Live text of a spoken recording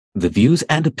The views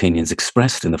and opinions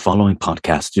expressed in the following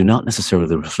podcast do not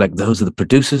necessarily reflect those of the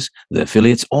producers, the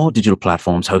affiliates, or digital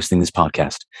platforms hosting this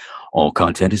podcast. All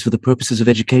content is for the purposes of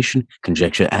education,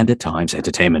 conjecture, and at times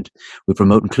entertainment. We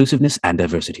promote inclusiveness and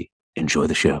diversity. Enjoy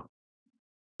the show.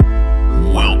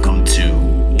 Welcome to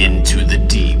Into the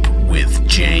Deep with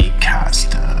Jay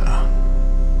Costa.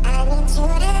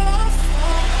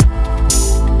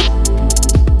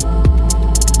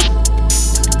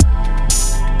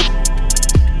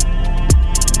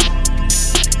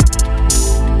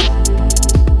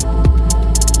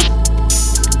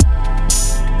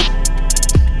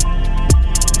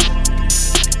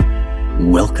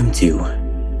 Welcome to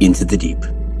Into the Deep.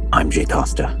 I'm Jay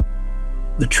Costa.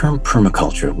 The term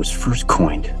permaculture was first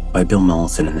coined by Bill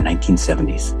Mollison in the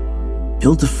 1970s.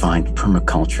 Bill defined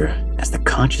permaculture as the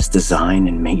conscious design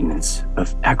and maintenance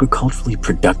of agriculturally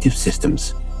productive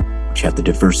systems which have the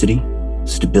diversity,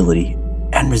 stability,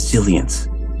 and resilience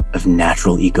of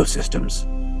natural ecosystems.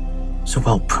 So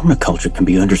while permaculture can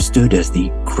be understood as the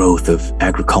growth of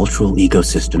agricultural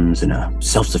ecosystems in a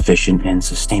self-sufficient and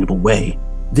sustainable way,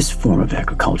 this form of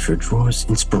agriculture draws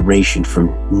inspiration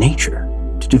from nature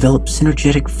to develop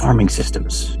synergetic farming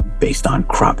systems based on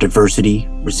crop diversity,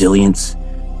 resilience,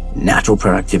 natural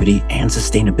productivity, and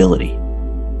sustainability.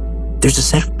 There's a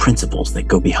set of principles that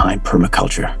go behind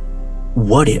permaculture.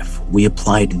 What if we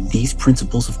applied these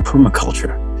principles of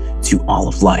permaculture to all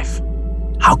of life?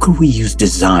 How could we use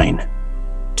design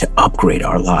to upgrade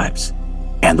our lives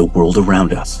and the world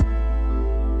around us?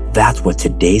 That's what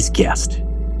today's guest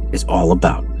is all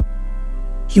about.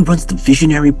 He runs the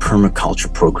Visionary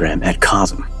Permaculture program at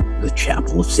COSM, the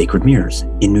Chapel of Sacred Mirrors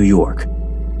in New York.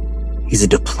 He's a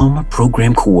diploma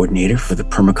program coordinator for the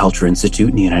Permaculture Institute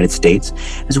in the United States,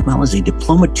 as well as a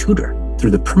diploma tutor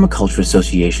through the Permaculture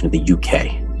Association of the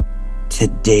UK.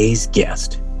 Today's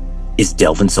guest is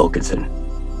Delvin Solkinson.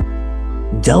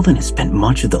 Delvin has spent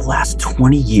much of the last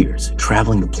 20 years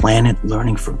traveling the planet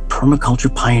learning from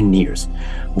permaculture pioneers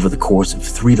over the course of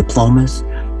 3 diplomas,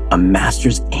 a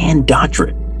master's and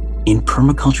doctorate in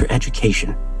permaculture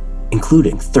education,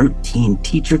 including 13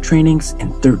 teacher trainings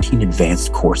and 13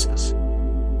 advanced courses.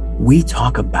 We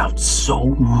talk about so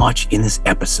much in this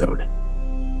episode,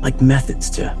 like methods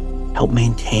to help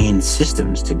maintain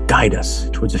systems to guide us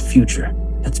towards a future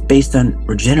that's based on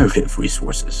regenerative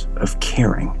resources of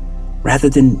caring, rather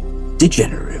than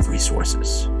degenerative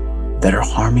resources that are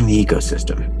harming the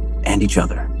ecosystem and each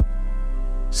other.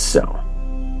 So,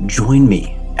 join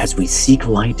me as we seek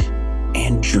light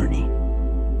and journey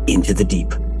into the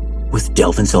deep with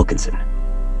Delvin Solkinson.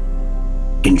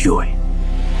 Enjoy.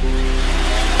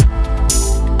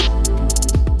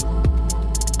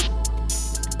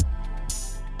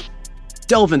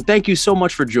 Delvin, thank you so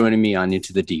much for joining me on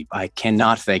Into the Deep. I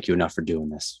cannot thank you enough for doing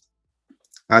this.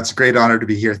 It's a great honor to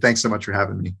be here. Thanks so much for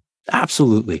having me.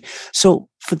 Absolutely. So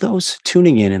for those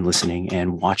tuning in and listening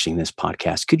and watching this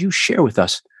podcast, could you share with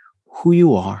us who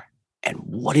you are and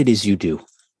what it is you do?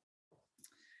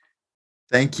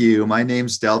 Thank you. My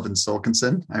name's Delvin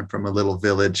Solkinson. I'm from a little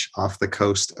village off the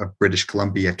coast of British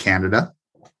Columbia, Canada.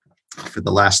 For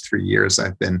the last 3 years,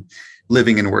 I've been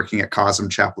living and working at COSM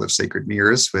Chapel of Sacred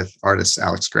Mirrors with artists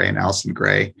Alex Gray and Allison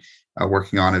Gray,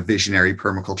 working on a visionary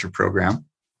permaculture program.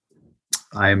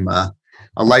 I'm a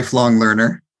lifelong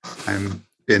learner. I've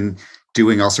been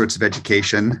doing all sorts of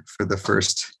education for the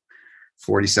first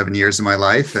 47 years of my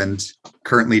life and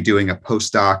currently doing a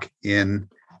postdoc in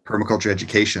permaculture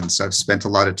education. So I've spent a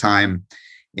lot of time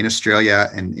in Australia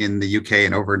and in the UK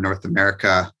and over in North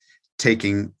America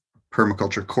taking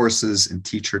permaculture courses and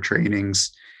teacher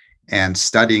trainings and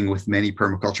studying with many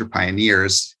permaculture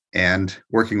pioneers and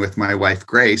working with my wife,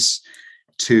 Grace,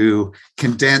 to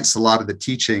condense a lot of the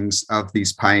teachings of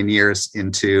these pioneers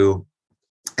into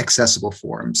accessible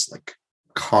forms like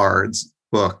cards,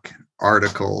 book,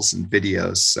 articles, and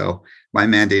videos. So my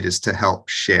mandate is to help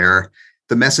share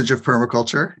the message of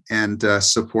permaculture and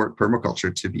support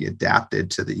permaculture to be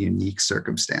adapted to the unique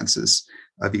circumstances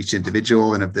of each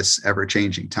individual and of this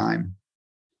ever-changing time.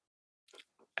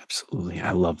 Absolutely.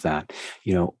 I love that.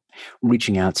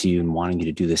 Reaching out to you and wanting you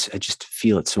to do this, I just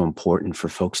feel it's so important for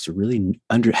folks to really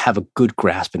have a good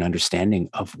grasp and understanding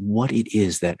of what it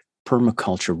is that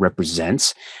permaculture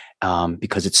represents,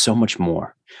 because it's so much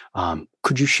more.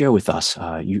 Could you share with us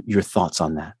your thoughts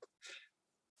on that?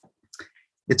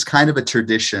 It's kind of a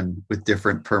tradition with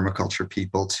different permaculture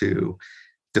people to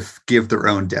give their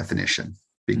own definition,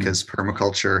 because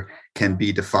permaculture can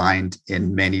be defined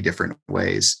in many different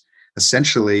ways.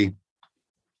 Essentially,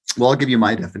 well, I'll give you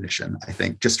my definition, I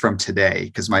think, just from today,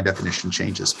 because my definition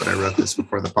changes, but I wrote this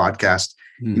before the podcast.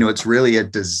 It's really a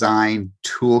design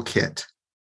toolkit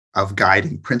of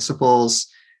guiding principles,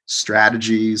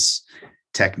 strategies,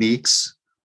 techniques,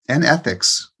 and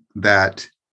ethics that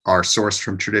are sourced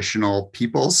from traditional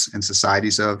peoples and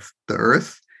societies of the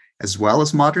earth, as well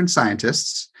as modern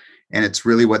scientists. And it's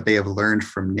really what they have learned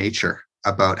from nature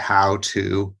about how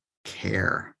to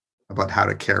care, about how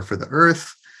to care for the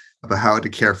earth, about how to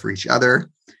care for each other,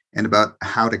 and about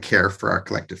how to care for our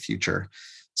collective future.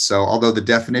 So although the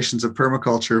definitions of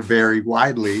permaculture vary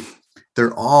widely,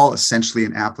 they're all essentially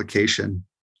an application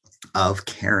of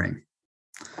caring.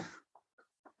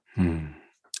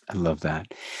 I love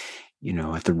that.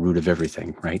 At the root of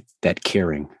everything, right? That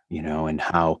caring, and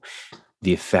how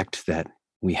the effect that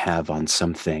we have on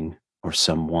something or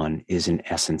someone is in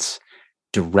essence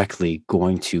directly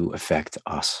going to affect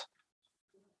us.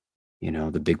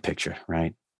 The big picture,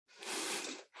 right?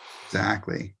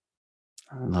 Exactly.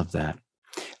 I love that.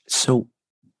 So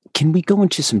can we go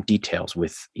into some details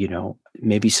with,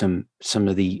 maybe some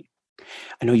of the,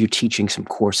 I know you're teaching some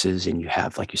courses and you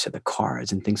have, like you said, the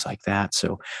cards and things like that.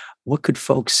 So what could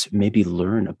folks maybe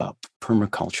learn about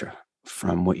permaculture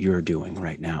from what you're doing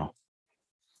right now?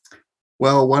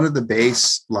 Well, one of the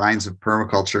base lines of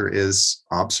permaculture is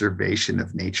observation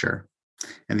of nature.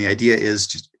 And the idea is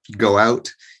just if you go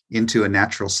out into a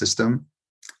natural system,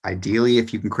 ideally,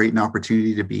 if you can create an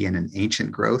opportunity to be in an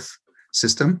ancient growth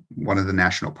system, one of the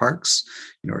national parks,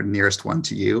 or nearest one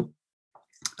to you,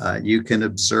 you can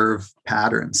observe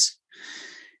patterns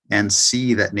and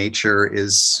see that nature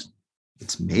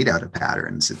it's made out of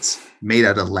patterns. It's made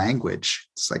out of language.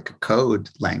 It's like a code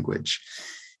language.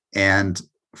 And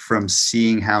from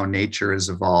seeing how nature is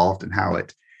evolved and how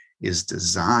it is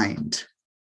designed,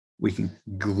 we can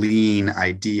glean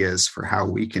ideas for how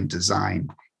we can design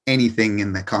anything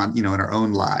in in our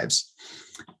own lives,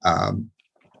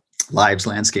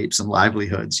 landscapes and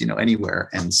livelihoods, anywhere,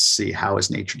 and see how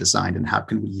is nature designed and how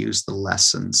can we use the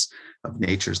lessons of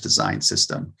nature's design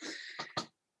system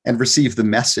and receive the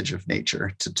message of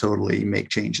nature to totally make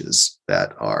changes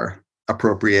that are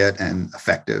appropriate and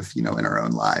effective, in our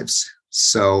own lives.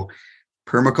 So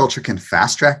permaculture can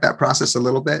fast track that process a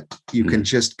little bit. You can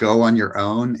just go on your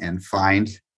own and find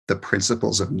the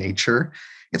principles of nature.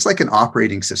 It's like an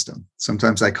operating system.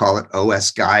 Sometimes I call it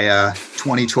OS Gaia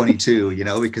 2022,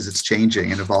 because it's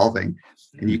changing and evolving.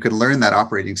 And you can learn that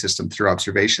operating system through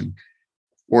observation.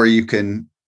 Or you can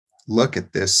look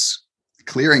at this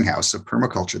clearinghouse of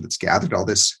permaculture that's gathered all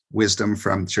this wisdom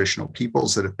from traditional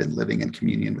peoples that have been living in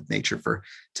communion with nature for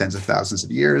tens of thousands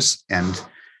of years. And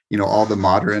all the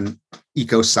modern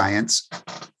eco-science,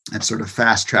 and sort of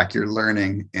fast track your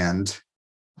learning and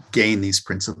gain these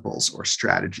principles or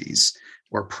strategies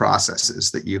or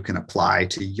processes that you can apply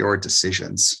to your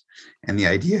decisions. And the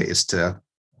idea is to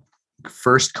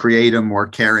first create a more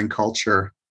caring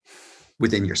culture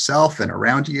within yourself and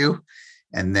around you,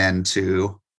 and then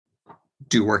to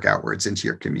do work outwards into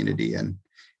your community and,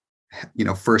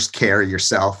 first care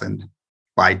yourself, and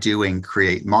by doing,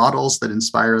 create models that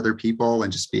inspire other people,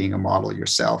 and just being a model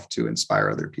yourself to inspire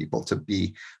other people to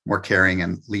be more caring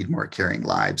and lead more caring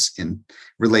lives in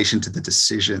relation to the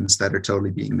decisions that are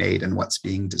totally being made and what's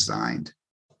being designed.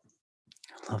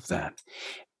 I love that.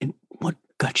 And what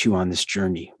got you on this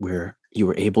journey where you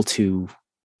were able to,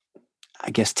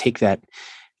 I guess, take that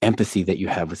empathy that you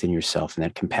have within yourself and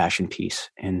that compassion piece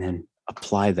and then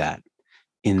apply that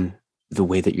in the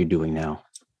way that you're doing now?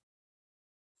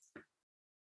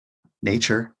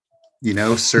 Nature,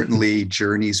 certainly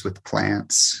journeys with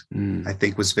plants, I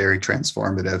think was very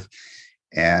transformative.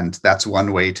 And that's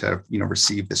one way to,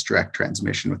 receive this direct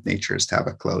transmission with nature, is to have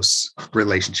a close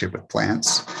relationship with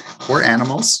plants or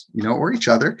animals, or each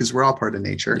other, because we're all part of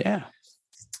nature. Yeah.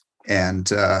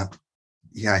 And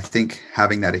I think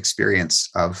having that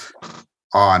experience of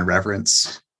awe and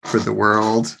reverence for the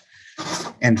world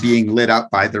and being lit up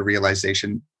by the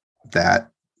realization that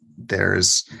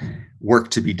there's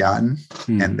work to be done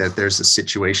and that there's a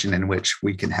situation in which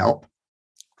we can help.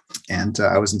 And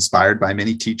I was inspired by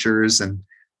many teachers and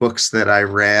books that I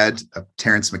read.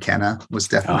 Terence McKenna was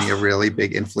definitely a really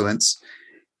big influence.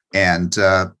 And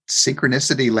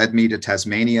synchronicity led me to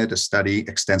Tasmania to study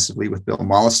extensively with Bill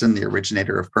Mollison, the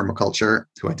originator of permaculture,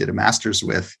 who I did a master's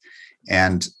with.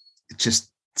 And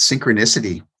just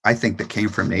synchronicity, I think, that came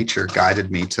from nature guided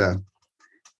me to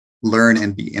learn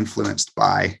and be influenced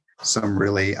by some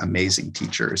really amazing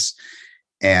teachers,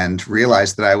 and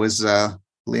realized that I was a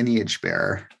lineage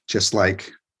bearer, just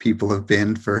like people have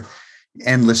been for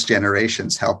endless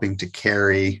generations, helping to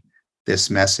carry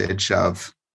this message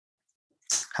of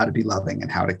how to be loving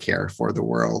and how to care for the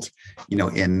world,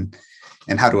 and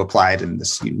how to apply it in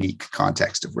this unique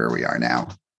context of where we are now.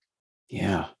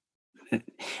 Yeah. And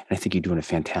I think you're doing a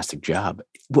fantastic job.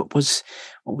 What was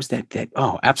that?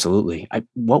 Oh, absolutely.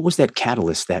 What was that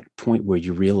catalyst, that point where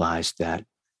you realized that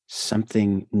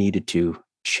something needed to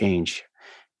change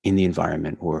in the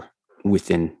environment or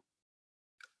within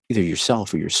either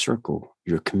yourself or your circle,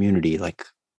 your community? Like,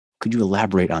 could you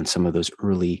elaborate on some of those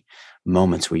early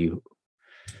moments where you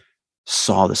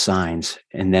saw the signs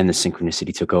and then the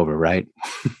synchronicity took over, right?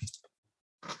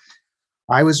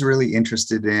 I was really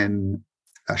interested in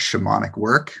shamanic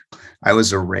work. I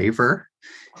was a raver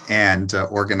and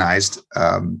organized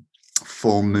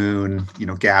full moon,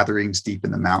 gatherings deep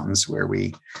in the mountains where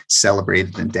we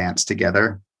celebrated and danced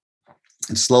together.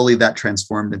 And slowly that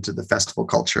transformed into the festival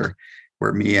culture,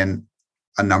 where me and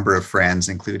a number of friends,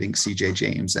 including CJ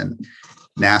James and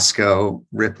NASCO,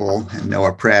 Ripple, and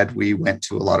Noah Pred, we went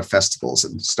to a lot of festivals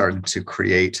and started to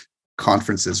create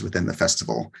conferences within the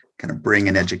festival, kind of bring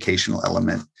an educational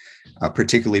element,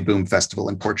 particularly Boom Festival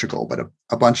in Portugal, but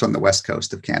a bunch on the west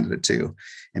coast of Canada too.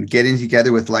 And getting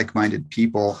together with like-minded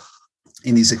people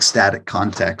in these ecstatic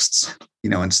contexts,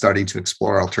 and starting to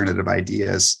explore alternative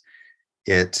ideas,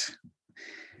 it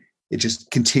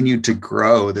just continued to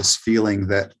grow this feeling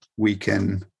that we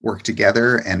can work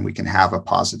together and we can have a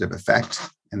positive effect,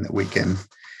 and that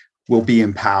we'll be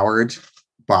empowered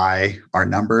by our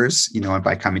numbers, and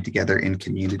by coming together in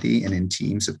community and in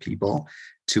teams of people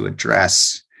to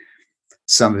address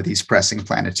some of these pressing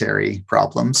planetary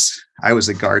problems. I was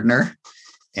a gardener,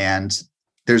 and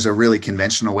there's a really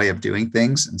conventional way of doing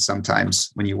things. And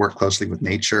sometimes when you work closely with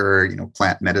nature,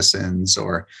 plant medicines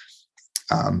or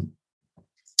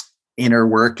inner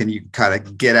work, and you kind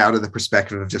of get out of the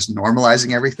perspective of just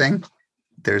normalizing everything,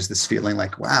 there's this feeling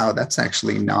like, wow, that's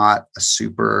actually not a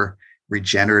super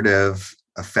regenerative,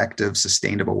 effective,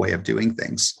 sustainable way of doing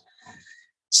things.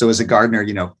 So as a gardener,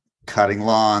 cutting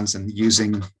lawns and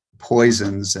using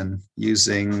poisons and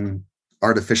using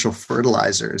artificial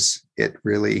fertilizers, it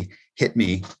really hit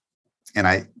me.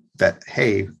 And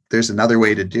hey, there's another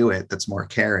way to do it that's more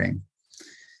caring.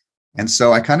 And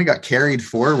so I kind of got carried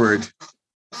forward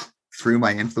through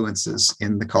my influences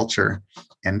in the culture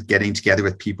and getting together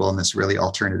with people in this really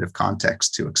alternative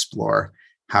context to explore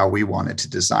how we wanted to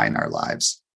design our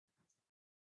lives.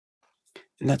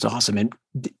 And that's awesome. And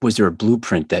was there a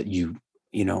blueprint that you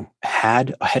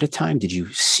had ahead of time? Did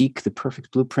you seek the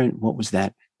perfect blueprint? What was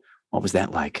that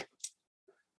like?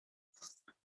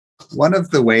 One of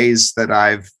the ways that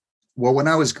when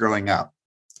I was growing up,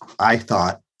 I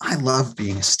thought, I love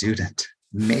being a student.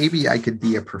 Maybe I could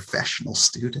be a professional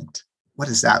student. What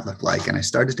does that look like? And I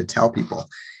started to tell people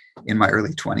in my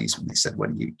early 20s, when they said,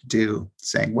 what do you do?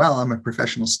 Saying, well, I'm a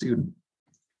professional student.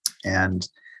 And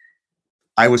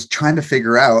I was trying to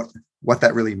figure out what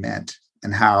that really meant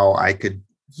and how I could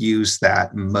use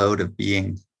that mode of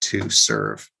being to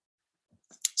serve.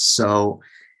 So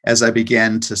as I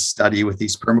began to study with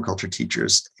these permaculture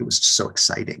teachers, it was so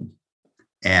exciting.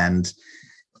 And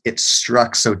it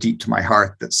struck so deep to my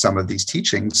heart that some of these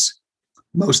teachings,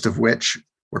 most of which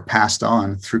were passed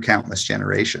on through countless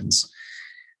generations,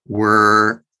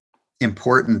 were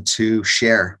important to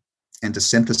share and to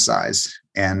synthesize.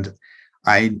 And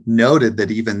I noted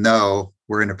that even though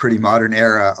we're in a pretty modern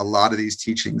era, a lot of these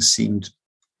teachings seemed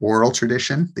oral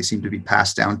tradition. They seemed to be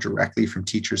passed down directly from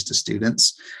teachers to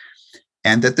students.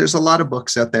 And that there's a lot of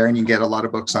books out there, and you get a lot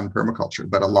of books on permaculture,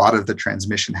 but a lot of the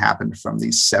transmission happened from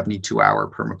these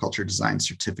 72-hour permaculture design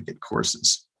certificate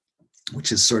courses,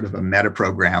 which is sort of a meta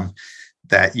program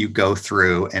that you go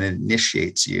through, and it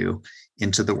initiates you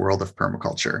into the world of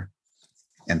permaculture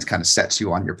and kind of sets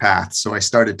you on your path. So I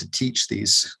started to teach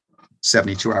these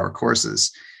 72-hour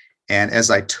courses. And as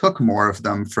I took more of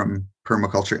them from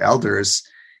permaculture elders,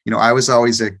 I was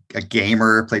always a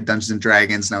gamer, played Dungeons and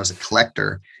Dragons, and I was a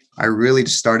collector. I really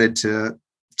just started to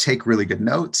take really good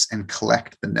notes and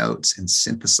collect the notes and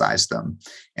synthesize them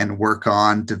and work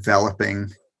on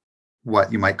developing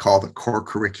what you might call the core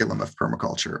curriculum of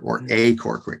permaculture, or a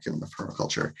core curriculum of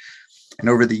permaculture. And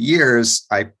over the years,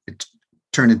 it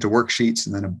turned into worksheets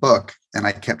and then a book. And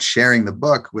I kept sharing the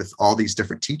book with all these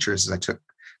different teachers as I took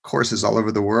courses all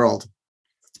over the world.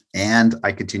 And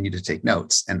I continued to take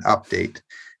notes and update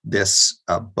this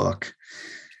book.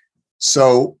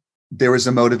 So there was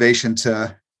a motivation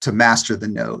to master the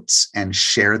notes and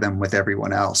share them with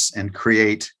everyone else and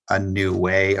create a new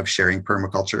way of sharing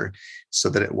permaculture, so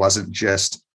that it wasn't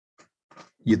just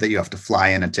that you have to fly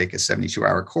in and take a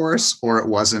 72-hour course, or it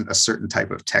wasn't a certain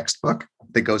type of textbook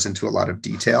that goes into a lot of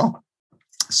detail.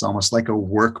 It's almost like a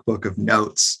workbook of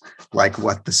notes, like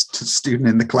what the student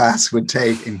in the class would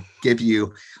take and give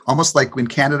you, almost like in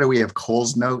Canada, we have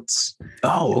Cole's Notes.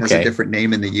 Oh, It has a okay. different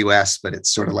name in the US, but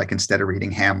it's sort of like instead of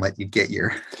reading Hamlet, you get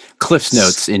your Cliff's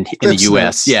Notes in the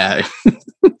US. Notes. Yeah.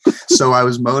 So I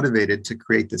was motivated to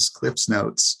create this Cliff's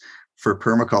Notes for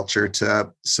permaculture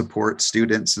to support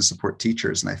students and support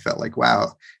teachers. And I felt like,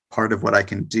 wow, part of what I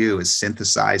can do is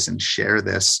synthesize and share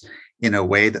this in a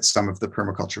way that some of the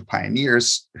permaculture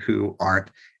pioneers who aren't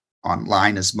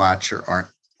online as much or aren't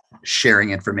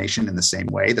sharing information in the same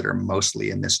way, that are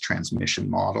mostly in this transmission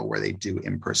model where they do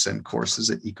in-person courses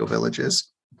at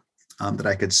eco-villages, that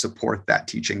I could support that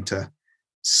teaching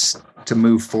to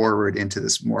move forward into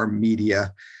this more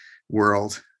media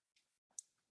world.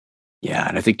 Yeah.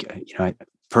 And I think,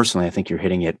 personally, I think you're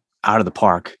hitting it out of the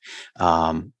park.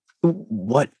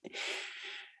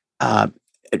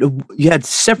 You had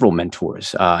several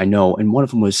mentors, I know, and one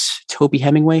of them was Toby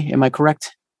Hemingway. Am I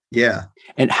correct? Yeah.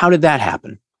 And how did that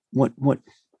happen?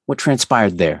 What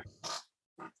transpired there?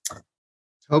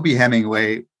 Toby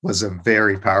Hemingway was a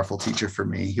very powerful teacher for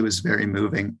me. He was very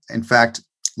moving. In fact,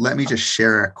 let me just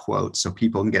share a quote so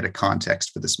people can get a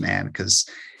context for this man, because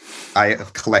I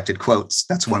have collected quotes.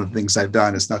 That's one of the things I've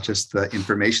done. It's not just the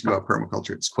information about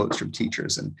permaculture, it's quotes from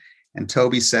teachers. And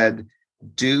Toby said,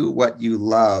 "Do what you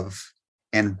love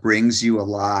and brings you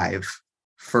alive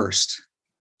first.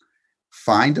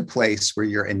 Find a place where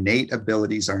your innate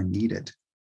abilities are needed.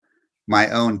 My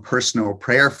own personal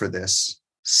prayer for this,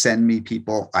 send me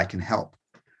people I can help.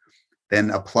 Then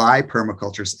apply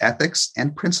permaculture's ethics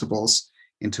and principles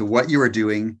into what you are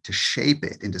doing to shape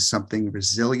it into something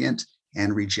resilient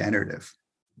and regenerative.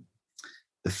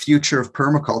 The future of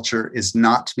permaculture is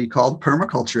not to be called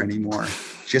permaculture anymore,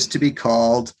 just to be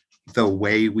called the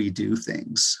way we do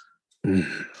things."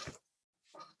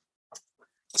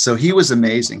 So he was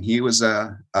amazing. He was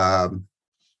a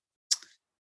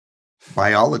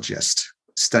biologist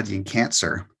studying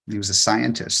cancer. He was a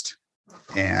scientist,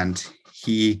 and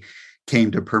he came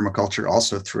to permaculture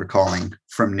also through a calling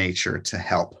from nature to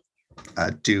help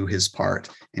do his part.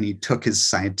 And he took his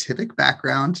scientific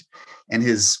background and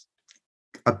his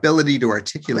ability to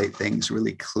articulate things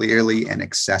really clearly and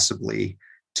accessibly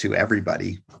to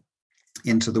everybody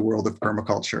into the world of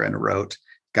permaculture, and wrote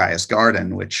Gaia's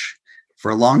Garden, which for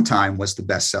a long time was the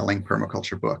best-selling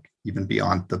permaculture book, even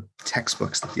beyond the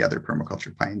textbooks that the other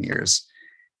permaculture pioneers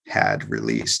had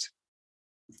released.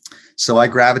 So I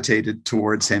gravitated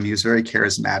towards him. He was very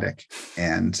charismatic,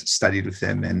 and studied with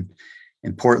him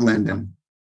in Portland, and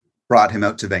brought him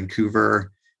out to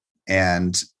Vancouver,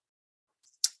 and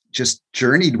just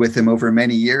journeyed with him over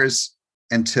many years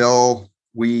until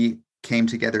we came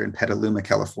together in Petaluma,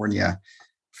 California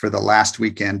for the last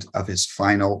weekend of his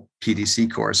final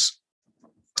PDC course.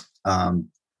 And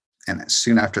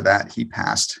soon after that, he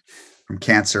passed from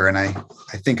cancer. And I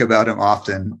think about him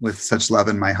often with such love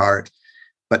in my heart.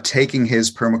 But taking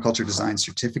his permaculture design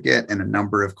certificate and a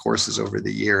number of courses over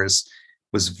the years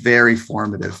was very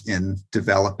formative in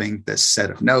developing this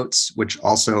set of notes, which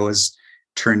also has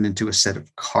turned into a set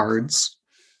of cards.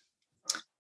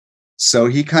 So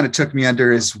he kind of took me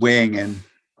under his wing and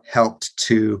helped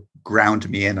to ground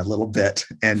me in a little bit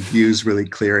and use really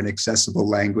clear and accessible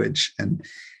language and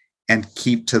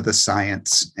keep to the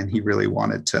science. And he really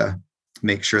wanted to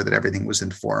make sure that everything was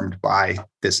informed by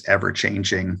this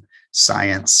ever-changing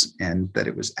science, and that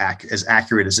it was as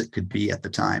accurate as it could be at the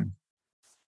time.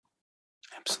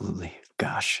 Absolutely.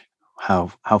 Gosh,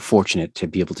 how fortunate to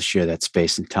be able to share that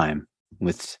space and time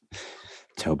with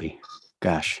Toby.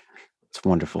 Gosh, it's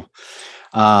wonderful.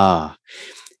 You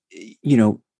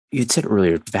had said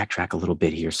earlier, backtrack a little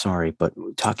bit here, sorry, but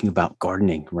talking about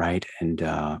gardening, right?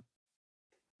 And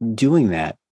doing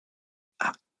that,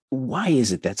 why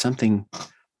is it that something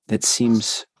that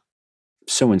seems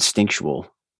so instinctual,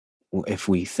 if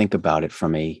we think about it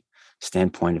from a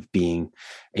standpoint of being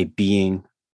a being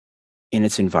in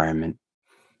its environment,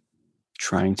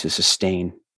 trying to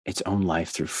sustain its own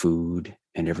life through food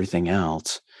and everything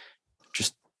else,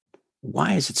 just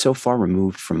why is it so far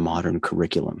removed from modern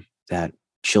curriculum that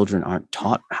children aren't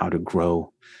taught how to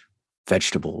grow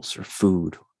vegetables or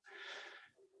food?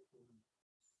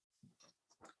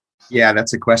 Yeah,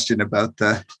 that's a question about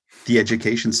the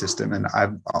education system, and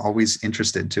I'm always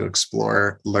interested to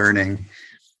explore learning.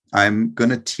 I'm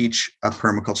going to teach a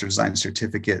permaculture design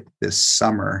certificate this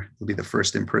summer. It'll be the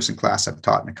first in-person class I've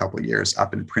taught in a couple of years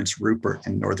up in Prince Rupert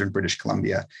in northern British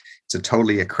Columbia. It's a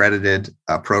totally accredited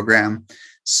program.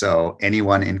 So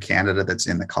anyone in Canada that's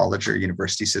in the college or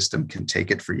university system can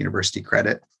take it for university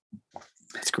credit.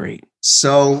 That's great.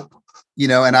 So,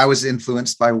 and I was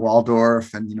influenced by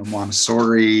Waldorf and,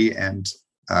 Montessori and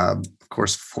Of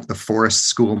course, the forest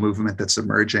school movement that's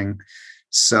emerging.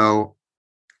 So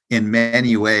in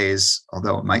many ways,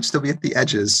 although it might still be at the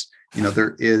edges,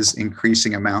 there is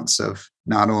increasing amounts of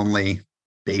not only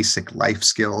basic life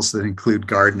skills that include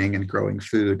gardening and growing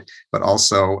food, but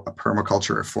also a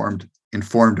permaculture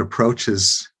informed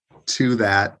approaches to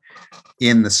that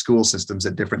in the school systems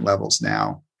at different levels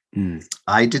now.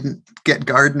 I didn't get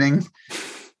gardening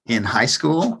in high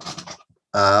school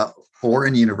or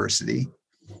in university.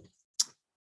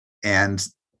 And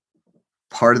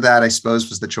part of that, I suppose,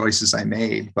 was the choices I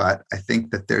made. But I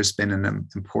think that there's been an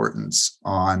importance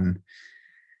on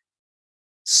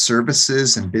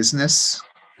services and business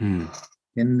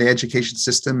in the education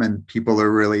system, and people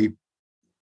are really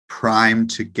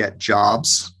primed to get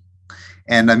jobs.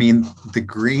 And I mean,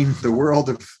 the world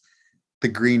of the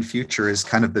green future is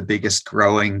kind of the biggest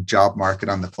growing job market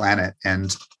on the planet,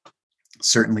 and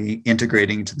certainly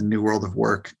integrating into the new world of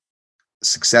work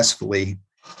successfully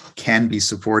can be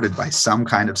supported by some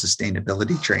kind of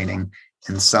sustainability training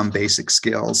and some basic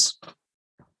skills.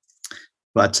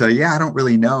 But I don't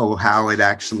really know how it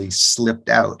actually slipped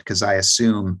out, because I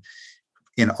assume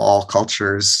in all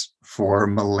cultures for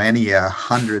millennia,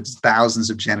 hundreds, thousands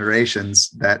of generations,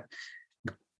 that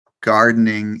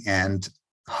gardening and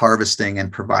harvesting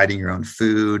and providing your own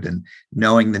food and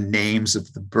knowing the names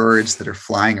of the birds that are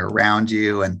flying around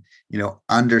you, and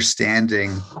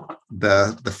understanding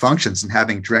the functions and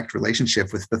having direct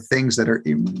relationship with the things that are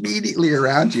immediately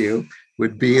around you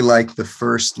would be like the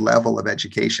first level of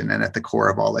education and at the core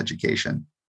of all education.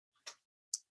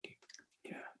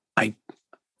 Yeah, I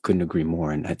couldn't agree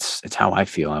more. And it's how I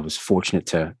feel. I was fortunate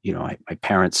to, my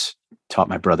parents taught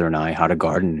my brother and I how to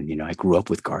garden. And, I grew up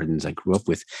with gardens. I grew up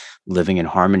with living in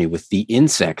harmony with the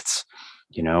insects,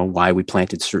 why we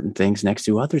planted certain things next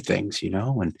to other things,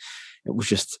 and it was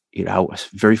just, I was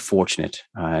very fortunate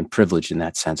and privileged in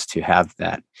that sense to have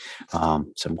that. So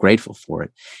I'm grateful for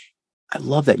it. I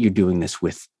love that you're doing this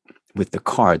with the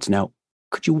cards. Now,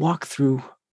 could you walk through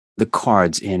the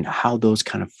cards and how those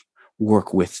kind of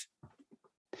work with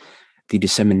the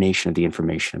dissemination of the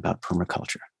information about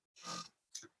permaculture?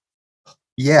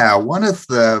 Yeah, one of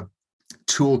the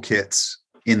toolkits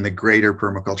in the greater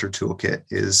permaculture toolkit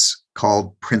is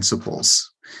called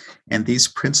principles. And these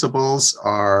principles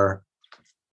are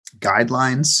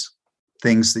guidelines,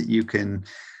 things that you can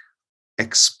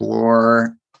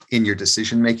explore in your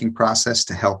decision-making process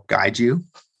to help guide you.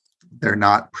 They're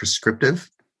not prescriptive,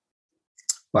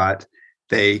 but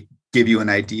they give you an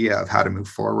idea of how to move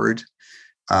forward.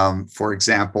 For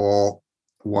example,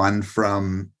 one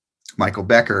from Michael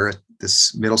Becker,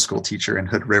 this middle school teacher in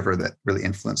Hood River, that really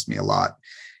influenced me a lot.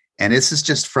 And this is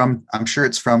just I'm sure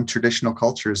it's from traditional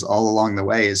cultures all along the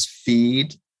way, is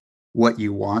feed what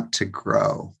you want to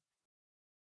grow.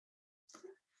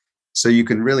 So you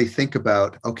can really think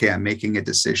about, okay, I'm making a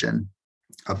decision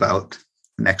about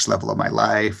the next level of my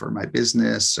life or my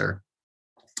business or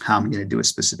how I'm going to do a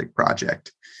specific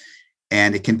project.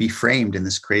 And it can be framed in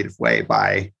this creative way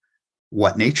by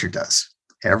what nature does.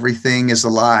 Everything is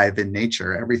alive in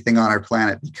nature, everything on our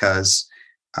planet, because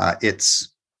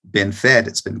it's been fed,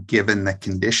 it's been given the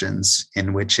conditions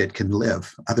in which it can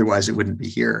live. Otherwise, it wouldn't be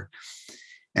here.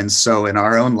 And so in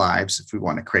our own lives, if we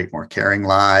want to create more caring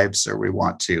lives, or we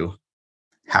want to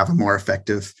have a more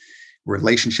effective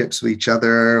relationships with each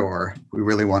other, or we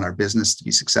really want our business to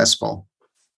be successful,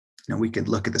 we can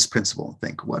look at this principle and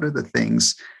think, what are the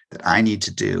things that I need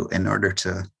to do in order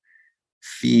to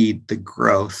feed the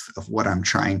growth of what I'm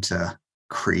trying to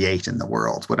create in the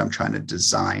world, what I'm trying to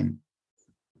design?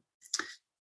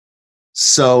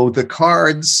 So the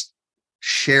cards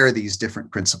share these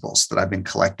different principles that I've been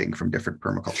collecting from different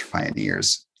permaculture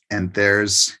pioneers. And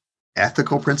there's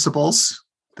ethical principles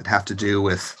that have to do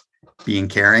with being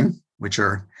caring, which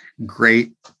are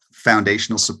great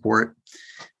foundational support.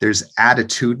 There's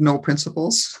attitudinal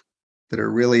principles that are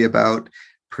really about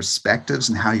perspectives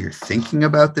and how you're thinking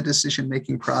about the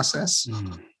decision-making process.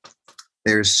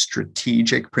 There's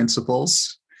strategic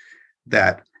principles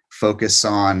that focus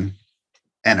on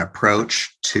an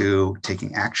approach to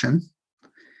taking action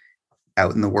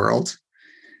out in the world.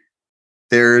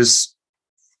 There's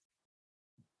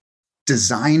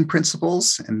design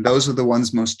principles, and those are the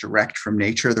ones most direct from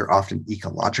nature. They're often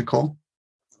ecological,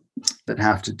 that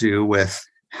have to do with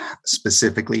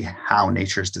specifically how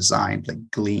nature's designed,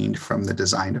 like gleaned from the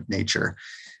design of nature,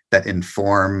 that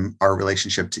inform our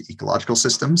relationship to ecological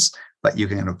systems, but you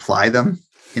can apply them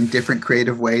in different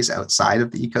creative ways outside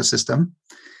of the ecosystem.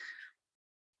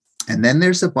 And then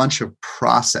there's a bunch of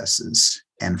processes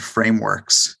and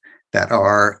frameworks that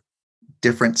are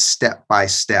different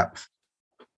step-by-step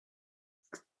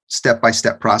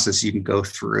step-by-step process you can go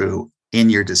through in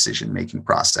your decision-making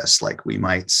process. Like we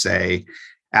might say,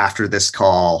 after this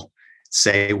call,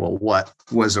 say, well, what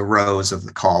was a rose of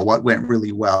the call? What went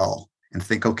really well? And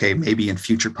think, okay, maybe in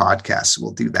future podcasts,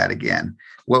 we'll do that again.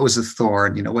 What was a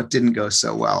thorn? What didn't go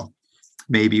so well?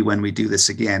 Maybe when we do this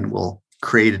again, we'll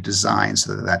create a design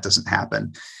so that that doesn't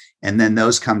happen. And then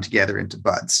those come together into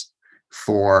buds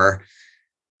for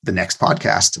the next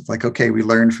podcast of like, okay, we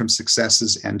learned from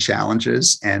successes and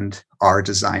challenges and our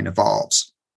design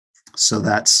evolves. So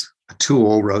that's a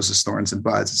tool, Roses, Thorns, and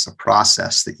Buds. It's a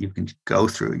process that you can go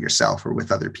through yourself or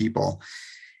with other people.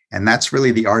 And that's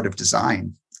really the art of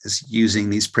design, is using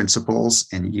these principles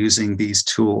and using these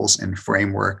tools and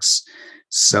frameworks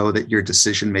so that your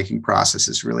decision-making process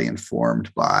is really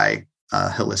informed by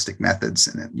holistic methods.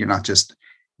 And you're not just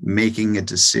making a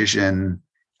decision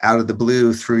out of the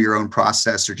blue through your own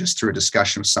process or just through a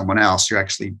discussion with someone else. You're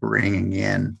actually bringing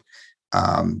in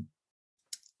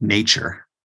nature,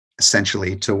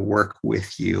 essentially, to work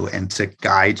with you and to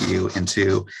guide you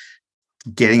into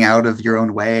getting out of your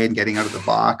own way and getting out of the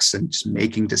box and just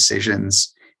making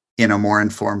decisions in a more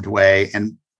informed way,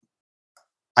 and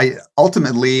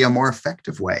ultimately a more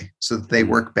effective way, so that they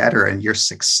work better and you're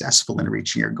successful in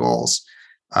reaching your goals.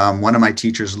 One of my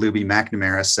teachers, Luby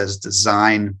McNamara, says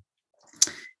design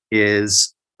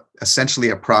is essentially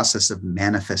a process of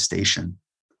manifestation.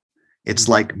 It's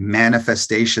like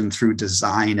manifestation through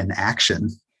design and action.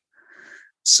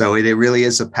 So it really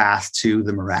is a path to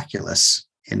the miraculous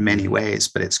in many ways,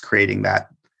 but it's creating that,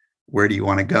 where do you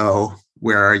want to go?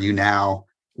 Where are you now?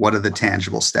 What are the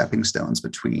tangible stepping stones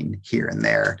between here and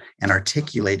there, and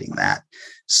articulating that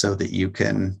so that you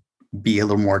can be a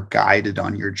little more guided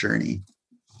on your journey.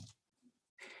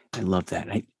 I love that.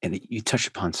 And you touch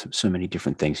upon so many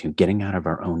different things, getting out of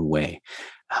our own way.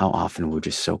 How often we're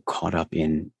just so caught up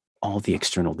in all the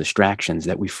external distractions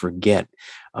that we forget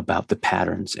about the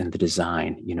patterns and the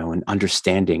design, and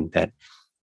understanding that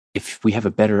if we have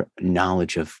a better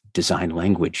knowledge of design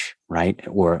language, right,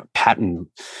 or pattern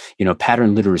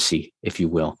literacy, if you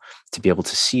will, to be able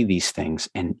to see these things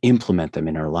and implement them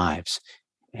in our lives.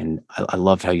 And I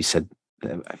loved how you said,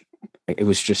 it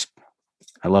was just,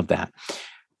 I love that.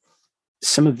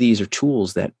 Some of these are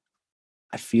tools that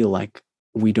I feel like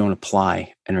we don't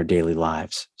apply in our daily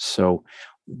lives. So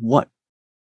what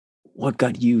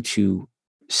got you to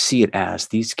see it as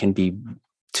these can be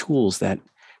tools that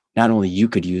not only you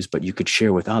could use, but you could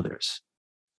share with others?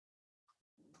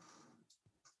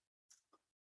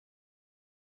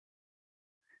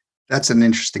 That's an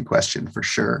interesting question for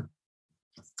sure.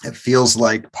 It feels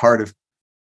like part of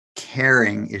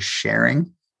caring is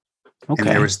sharing. Okay. And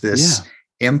there was this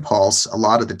impulse. A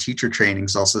lot of the teacher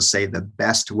trainings also say the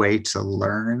best way to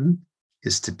learn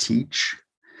is to teach.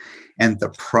 And the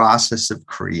process of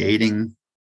creating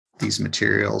these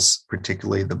materials,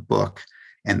 particularly the book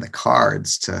and the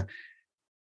cards, to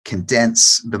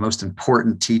condense the most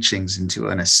important teachings into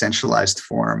an essentialized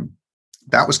form,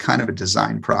 that was kind of a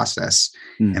design process.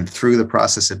 And through the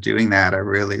process of doing that, I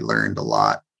really learned a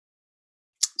lot.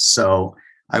 So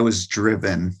I was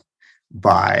driven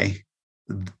by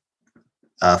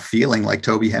a feeling, like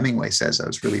Toby Hemingway says, I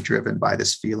was really driven by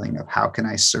this feeling of how can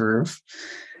I serve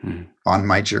on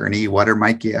my journey? What are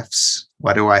my gifts?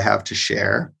 What do I have to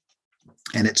share?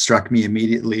 And it struck me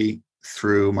immediately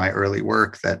through my early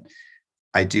work that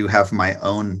I do have my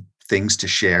own things to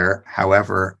share.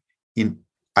 However,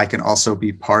 I can also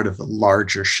be part of the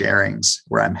larger sharings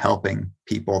where I'm helping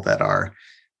people that are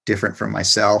different from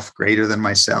myself, greater than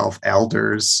myself,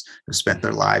 elders who spent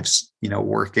their lives,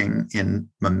 working in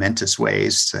momentous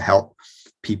ways to help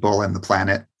people and the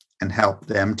planet and help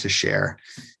them to share.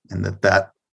 And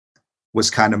that was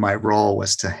kind of my role,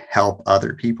 was to help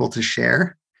other people to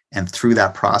share. And through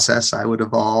that process, I would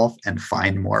evolve and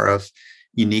find more of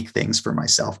unique things for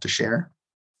myself to share.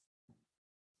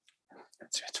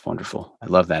 That's wonderful. I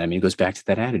love that. I mean, it goes back to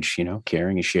that adage,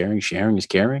 caring is sharing, sharing is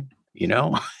caring,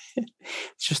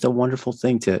 It's just a wonderful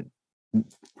thing to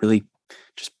really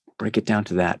just break it down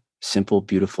to that simple,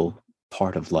 beautiful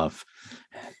part of love.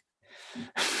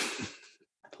 I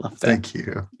love that. Thank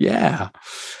you. Yeah.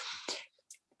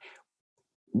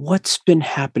 What's been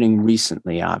happening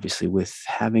recently, obviously, with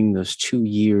having those 2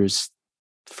 years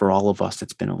for all of us,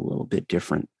 that's been a little bit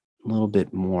different, a little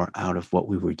bit more out of what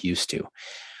we were used to.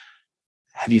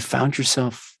 Have you found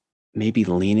yourself maybe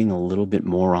leaning a little bit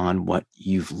more on what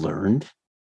you've learned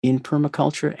in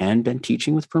permaculture and been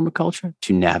teaching with permaculture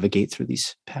to navigate through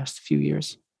these past few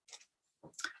years?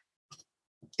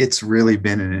 It's really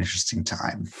been an interesting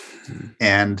time.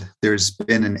 And there's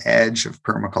been an edge of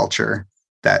permaculture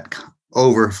that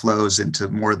overflows into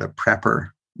more the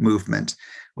prepper movement,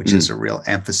 which is a real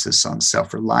emphasis on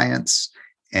self-reliance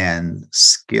and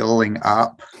skilling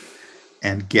up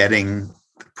and getting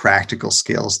practical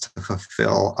skills to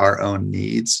fulfill our own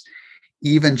needs,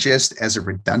 even just as a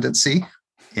redundancy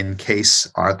in case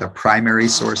the primary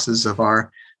sources of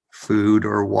our food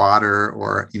or water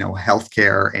or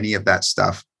healthcare or any of that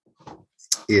stuff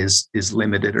is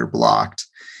limited or blocked.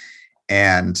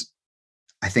 And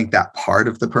I think that part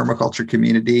of the permaculture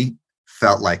community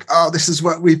felt like, oh, this is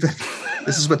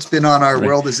what's been on our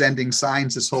world is ending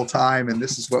signs this whole time. And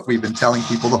this is what we've been telling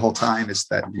people the whole time, is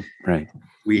that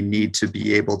we need to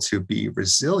be able to be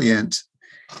resilient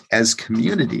as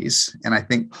communities. And I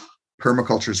think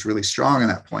permaculture is really strong on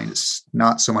that point. It's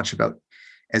not so much about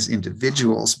as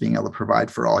individuals being able to provide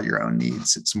for all your own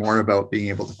needs. It's more about being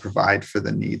able to provide for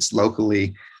the needs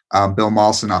locally. Bill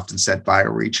Mollison often said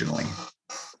bioregionally.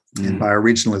 And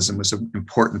bioregionalism was an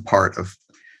important part of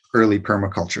early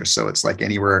permaculture. So it's like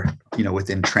anywhere,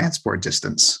 within transport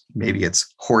distance, maybe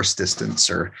it's horse distance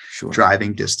or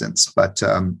driving distance, but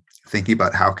thinking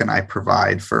about how can I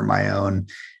provide for my own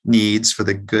needs for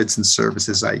the goods and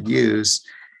services I use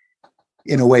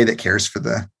in a way that cares for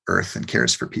the earth and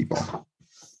cares for people.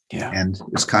 Yeah. And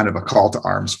it's kind of a call to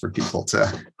arms for people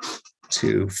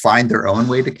to find their own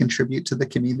way to contribute to the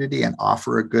community and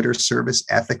offer a good or service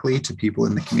ethically to people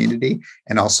in the community,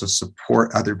 and also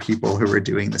support other people who are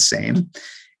doing the same.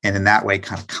 And in that way,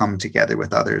 kind of come together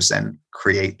with others and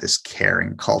create this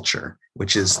caring culture,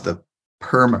 which is the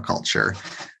permaculture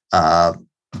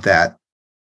that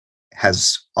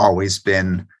has always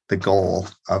been the goal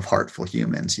of Heartful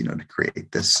Humans, to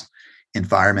create this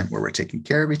environment where we're taking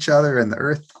care of each other and the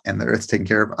earth's taking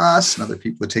care of us, and other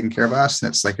people are taking care of us. And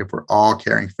it's like, if we're all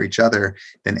caring for each other,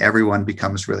 then everyone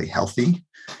becomes really healthy.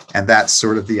 And that's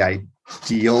sort of the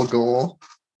ideal goal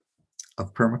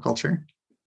of permaculture.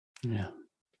 Yeah.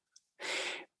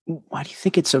 Why do you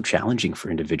think it's so challenging for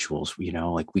individuals?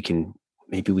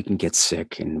 Maybe we can get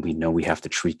sick and we know we have to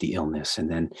treat the illness,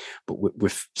 but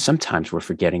sometimes we're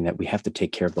forgetting that we have to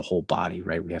take care of the whole body,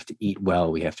 right? We have to eat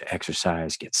well, we have to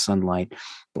exercise, get sunlight,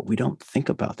 but we don't think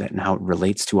about that and how it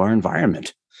relates to our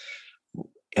environment.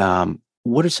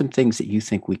 What are some things that you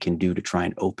think we can do to try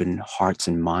and open hearts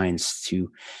and minds to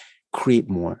create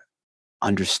more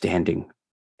understanding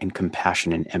and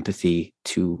compassion and empathy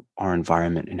to our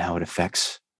environment and how it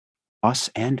affects us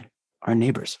and our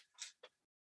neighbors?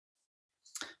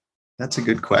 That's a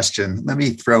good question. Let me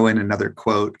throw in another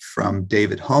quote from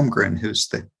David Holmgren, who's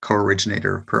the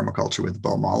co-originator of permaculture with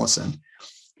Bill Mollison.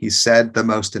 He said, the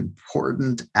most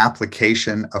important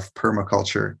application of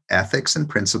permaculture ethics and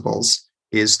principles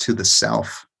is to the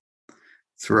self,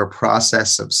 through a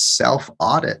process of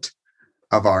self-audit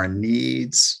of our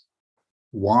needs,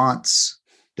 wants,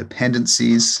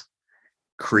 dependencies,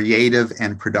 creative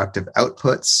and productive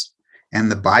outputs,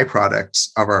 and the byproducts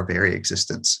of our very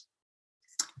existence.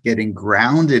 Getting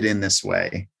grounded in this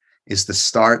way is the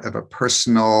start of a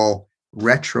personal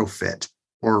retrofit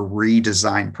or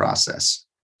redesign process.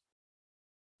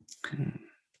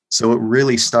 So it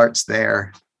really starts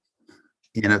there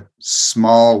in a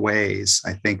small ways.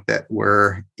 I think that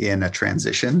we're in a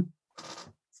transition,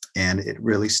 and it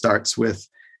really starts with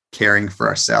caring for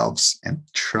ourselves and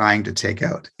trying to take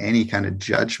out any kind of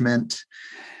judgment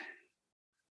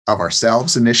of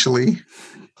ourselves initially.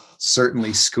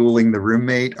 Certainly schooling the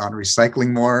roommate on recycling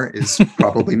more is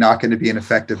probably not going to be an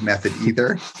effective method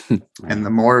either. And the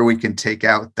more we can take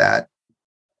out that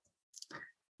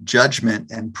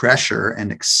judgment and pressure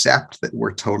and accept that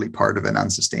we're totally part of an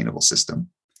unsustainable system,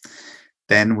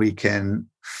 then we can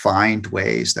find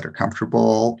ways that are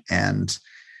comfortable and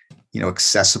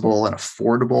accessible and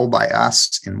affordable by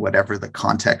us in whatever the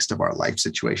context of our life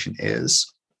situation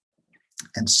is,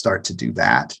 and start to do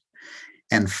that.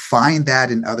 And find that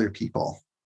in other people,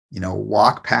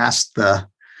 walk past the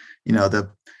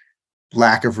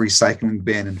lack of recycling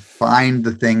bin and find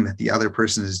the thing that the other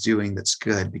person is doing that's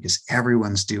good, because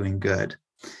everyone's doing good,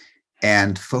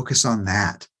 and focus on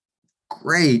that.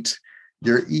 Great.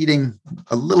 You're eating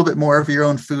a little bit more of your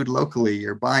own food locally.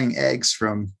 You're buying eggs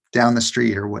from down the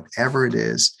street or whatever it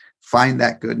is. Find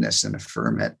that goodness and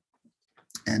affirm it,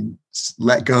 and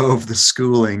let go of the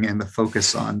schooling and the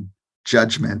focus on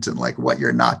judgment and like what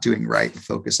you're not doing right, and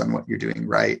focus on what you're doing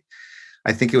right.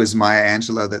 I think it was Maya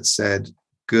Angelou that said,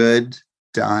 good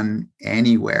done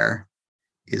anywhere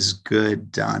is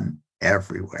good done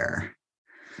everywhere.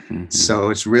 Mm-hmm. So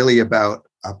it's really about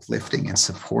uplifting and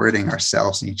supporting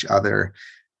ourselves and each other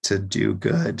to do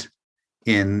good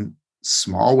in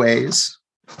small ways,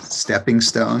 stepping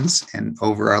stones, and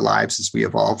over our lives as we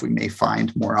evolve, we may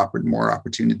find more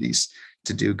opportunities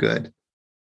to do good.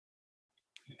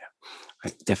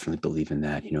 I definitely believe in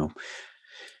that,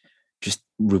 just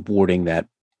rewarding that,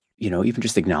 even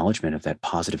just acknowledgement of that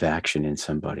positive action in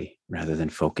somebody rather than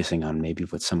focusing on maybe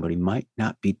what somebody might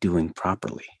not be doing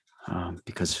properly.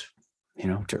 Because,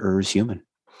 to err is human.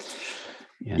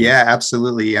 And yeah,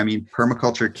 absolutely. I mean,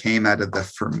 permaculture came out of the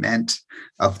ferment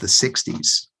of the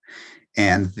 60s,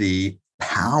 and the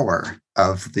power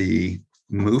of the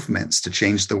movements to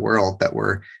change the world that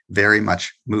were very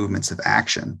much movements of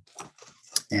action.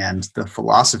 And the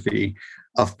philosophy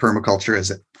of permaculture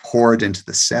as it poured into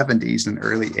the 70s and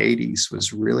early 80s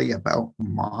was really about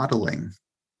modeling.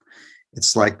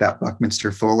 It's like that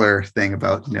Buckminster Fuller thing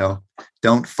about,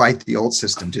 don't fight the old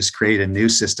system, just create a new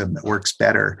system that works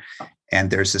better. And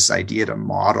there's this idea to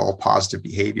model positive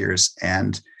behaviors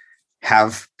and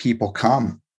have people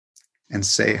come and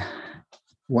say,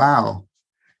 wow,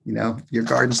 your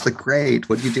gardens look great.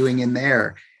 What are you doing in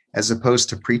there? As opposed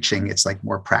to preaching, it's like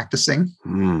more practicing.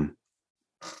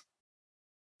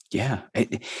 Yeah.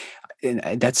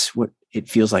 And that's what it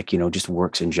feels like, just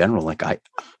works in general. Like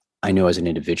I know as an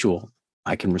individual,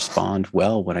 I can respond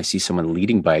well when I see someone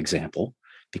leading by example,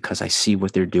 because I see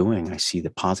what they're doing. I see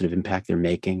the positive impact they're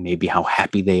making, maybe how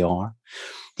happy they are,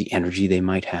 the energy they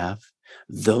might have.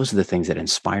 Those are the things that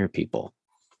inspire people.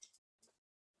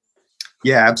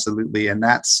 Yeah, absolutely. And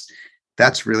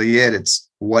that's really it. It's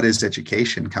what is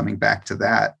education, coming back to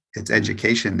that. It's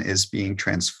education is being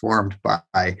transformed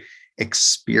by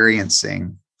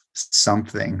experiencing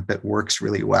something that works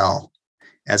really well,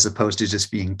 as opposed to just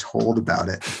being told about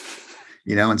it.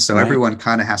 And so everyone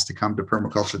kind of has to come to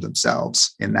permaculture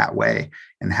themselves in that way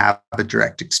and have a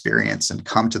direct experience and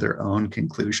come to their own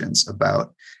conclusions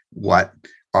about what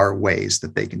are ways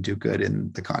that they can do good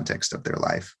in the context of their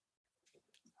life.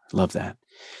 Love that.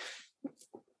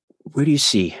 Where do you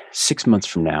see 6 months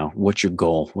from now? What's your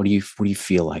goal? What do you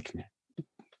feel like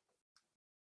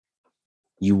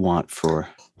you want for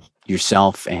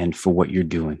yourself and for what you're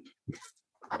doing?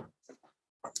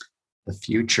 The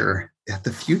future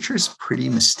is pretty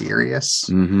mysterious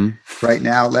right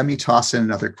now. Let me toss in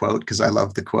another quote, because I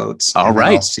love the quotes. All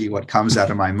right. I'll see what comes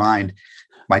out of my mind.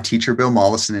 My teacher, Bill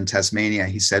Mollison in Tasmania,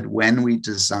 he said, when we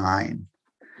design,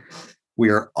 we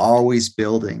are always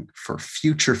building for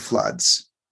future floods,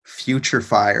 future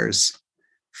fires,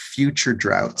 future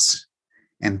droughts,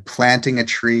 and planting a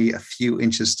tree a few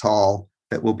inches tall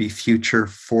that will be future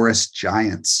forest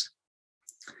giants.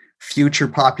 Future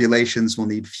populations will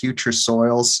need future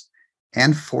soils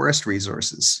and forest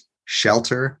resources,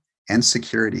 shelter, and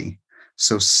security.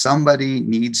 So somebody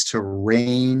needs to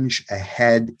range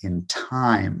ahead in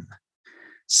time,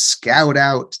 scout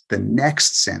out the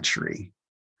next century.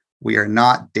 We are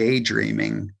not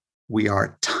daydreaming. We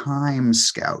are time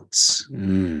scouts.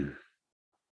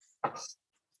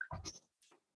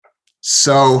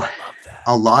 So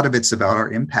a lot of it's about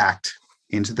our impact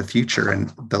into the future,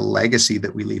 and the legacy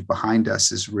that we leave behind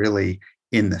us is really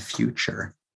in the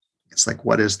future. It's like,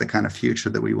 what is the kind of future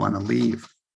that we want to leave?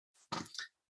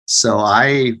 So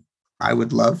I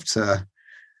would love to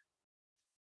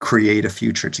create a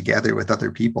future together with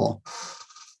other people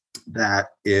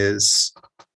that is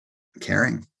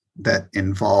caring, that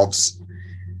involves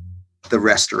the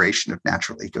restoration of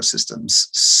natural ecosystems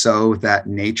so that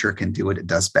nature can do what it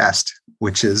does best,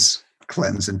 which is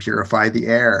cleanse and purify the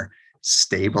air,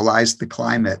 stabilize the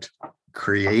climate,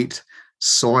 create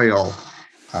soil,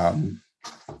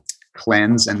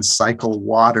 cleanse and cycle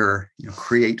water,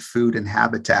 create food and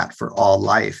habitat for all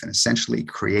life, and essentially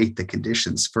create the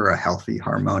conditions for a healthy,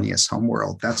 harmonious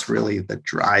homeworld. That's really the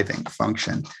driving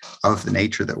function of the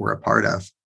nature that we're a part of.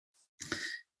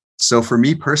 So for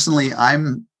me personally,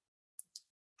 I'm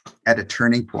at a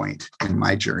turning point in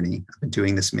my journey. I've been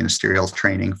doing this ministerial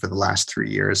training for the last 3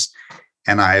 years,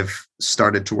 and I've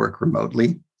started to work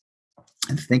remotely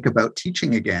and think about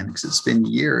teaching again, because it's been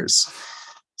years.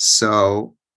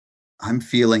 So I'm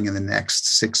feeling in the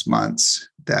next 6 months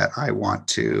that I want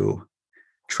to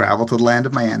travel to the land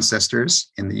of my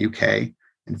ancestors in the UK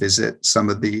and visit some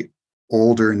of the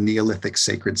older Neolithic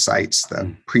sacred sites,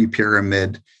 the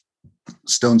pre-pyramid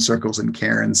stone circles and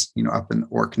cairns, up in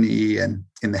Orkney and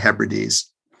in the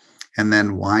Hebrides, and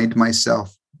then wind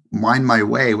my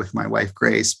way with my wife,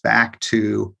 Grace, back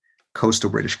to coastal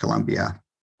British Columbia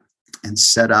and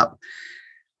set up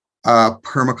a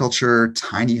permaculture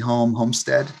tiny home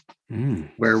homestead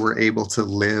where we're able to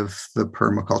live the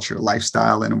permaculture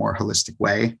lifestyle in a more holistic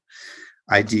way,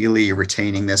 ideally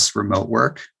retaining this remote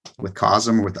work with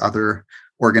COSM or with other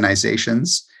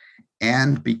organizations,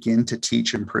 and begin to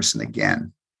teach in person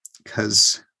again,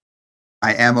 because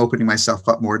I am opening myself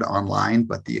up more to online,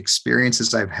 but the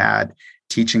experiences I've had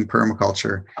teaching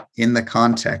permaculture in the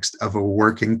context of a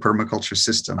working permaculture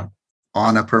system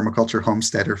on a permaculture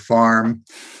homestead or farm,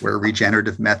 where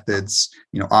regenerative methods,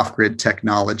 off-grid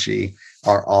technology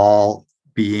are all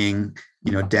being,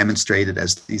 demonstrated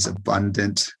as these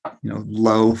abundant,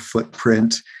 low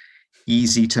footprint,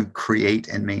 easy to create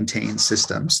and maintain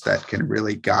systems that can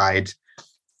really guide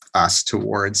us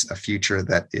towards a future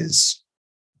that is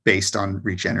based on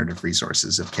regenerative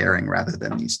resources of caring, rather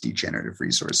than these degenerative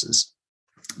resources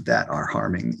that are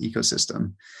harming the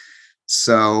ecosystem.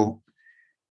 So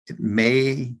it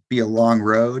may be a long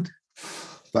road,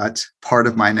 but part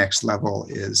of my next level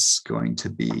is going to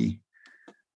be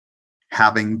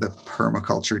having the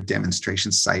permaculture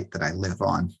demonstration site that I live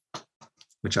on,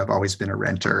 which I've always been a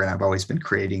renter, and I've always been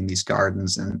creating these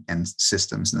gardens and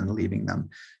systems and then leaving them.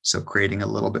 So creating a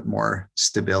little bit more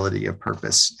stability of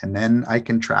purpose. And then I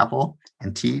can travel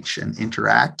and teach and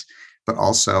interact, but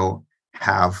also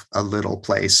have a little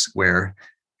place where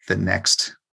the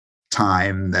next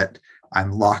time that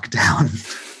I'm locked down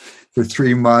for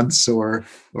 3 months or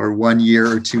 1 year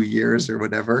or 2 years or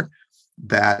whatever,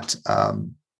 that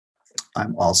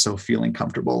I'm also feeling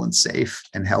comfortable and safe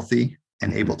and healthy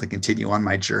and able to continue on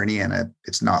my journey. And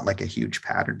it's not like a huge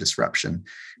pattern disruption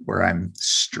where I'm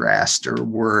stressed or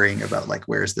worrying about like,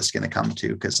 where's this going to come to?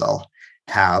 Because I'll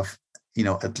have,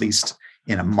 at least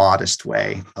in a modest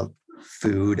way,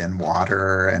 food and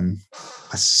water and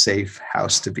a safe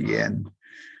house to be in.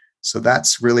 So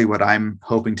that's really what I'm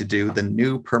hoping to do. The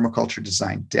new permaculture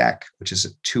design deck, which is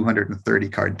a 230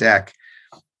 card deck,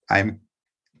 I'm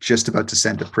just about to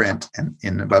send to print, and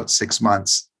in about 6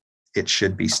 months, it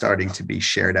should be starting to be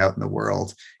shared out in the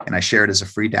world. And I share it as a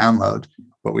free download,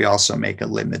 but we also make a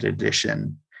limited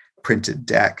edition printed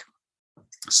deck.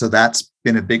 So that's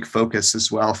been a big focus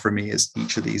as well for me, is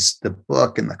each of these, the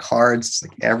book and the cards, it's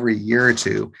like every year or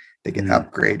two, they get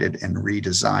upgraded and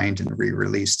redesigned and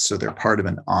re-released. So they're part of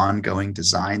an ongoing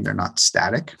design. They're not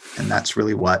static. And that's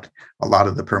really what a lot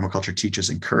of the permaculture teachers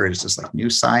encourage, is like new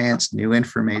science, new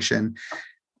information,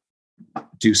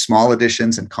 do small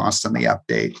editions and constantly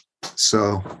update.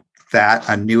 So that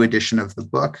a new edition of the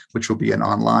book, which will be an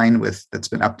online that's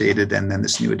been updated, and then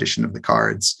this new edition of the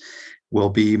cards will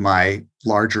be my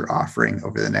larger offering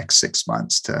over the next 6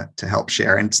 months to help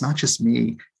share. And it's not just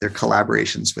me, they're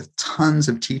collaborations with tons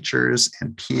of teachers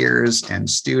and peers and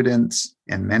students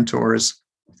and mentors.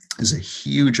 There's a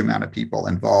huge amount of people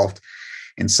involved.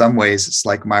 In some ways, it's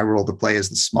like my role to play is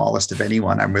the smallest of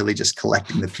anyone. I'm really just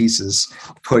collecting the pieces,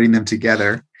 putting them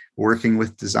together, working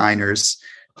with designers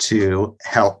to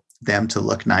help them to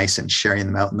look nice and sharing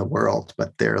them out in the world.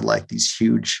 But they're like these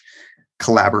huge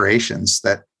collaborations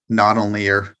that not only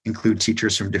include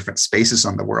teachers from different spaces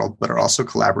on the world, but are also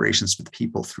collaborations with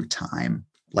people through time,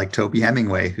 like Toby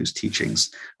Hemingway, whose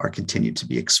teachings are continued to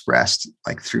be expressed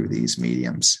like through these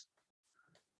mediums.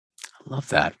 I love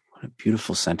that. What a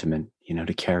beautiful sentiment,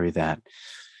 to carry that,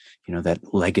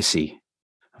 that legacy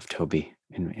of Toby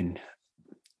and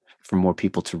for more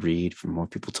people to read, for more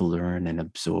people to learn and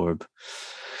absorb.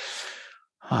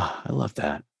 I love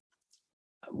that.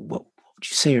 What would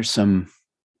you say are someone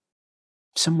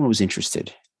was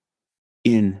interested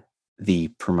in the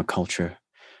permaculture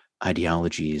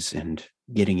ideologies and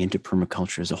getting into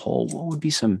permaculture as a whole? What would be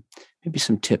some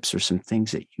tips or some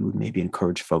things that you would maybe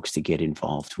encourage folks to get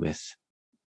involved with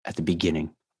at the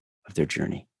beginning of their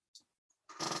journey?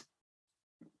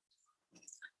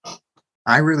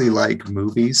 I really like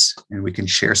movies, and we can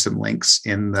share some links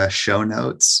in the show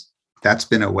notes. That's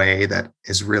been a way that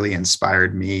has really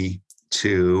inspired me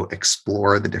to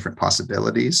explore the different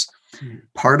possibilities.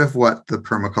 Part of what the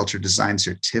permaculture design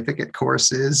certificate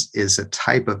course is a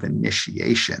type of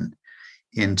initiation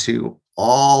into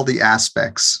all the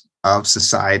aspects of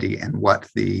society and what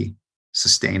the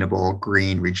sustainable,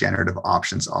 green, regenerative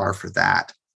options are for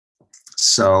that.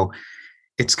 So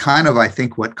it's kind of, I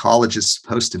think, what college is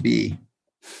supposed to be,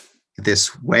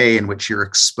 this way in which you're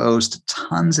exposed to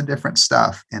tons of different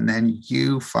stuff, and then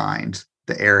you find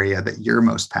the area that you're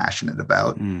most passionate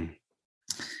about.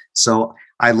 So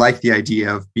I like the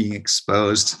idea of being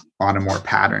exposed on a more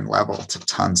pattern level to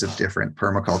tons of different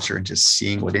permaculture and just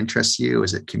seeing what interests you.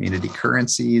 Is it community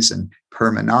currencies and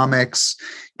permanomics?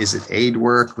 Is it aid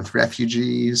work with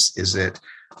refugees? Is it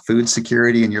food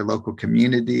security in your local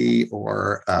community,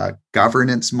 or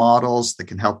governance models that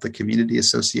can help the community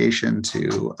association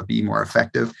to be more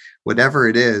effective? Whatever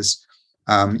it is,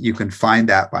 you can find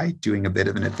that by doing a bit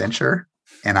of an adventure.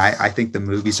 And I think the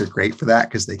movies are great for that,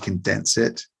 because they condense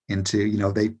it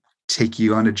into, they take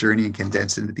you on a journey and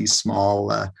condense it into these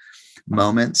small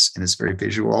moments, and it's very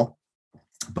visual.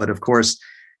 But of course,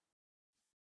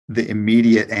 the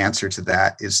immediate answer to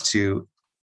that is to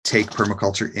take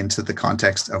permaculture into the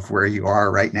context of where you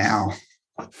are right now.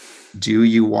 Do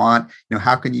you want,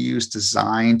 how can you use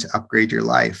design to upgrade your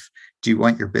life? Do you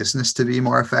want your business to be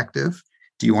more effective?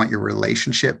 Do you want your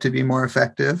relationship to be more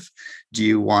effective? Do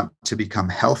you want to become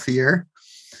healthier?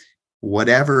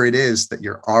 Whatever it is that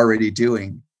you're already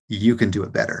doing, you can do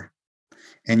it better.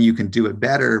 And you can do it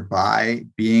better by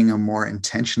being a more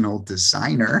intentional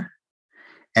designer,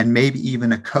 and maybe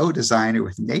even a co-designer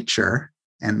with nature,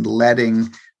 and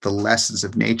letting the lessons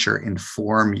of nature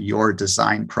inform your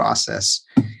design process.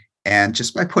 And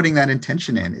just by putting that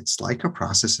intention in, it's like a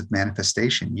process of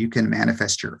manifestation. You can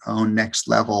manifest your own next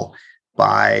level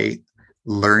by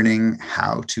learning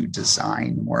how to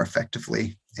design more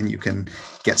effectively. And you can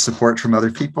get support from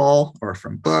other people or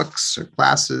from books or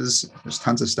classes. There's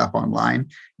tons of stuff online.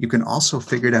 You can also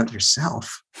figure it out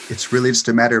yourself. It's really just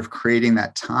a matter of creating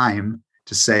that time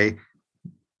to say,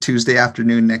 Tuesday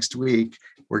afternoon next week,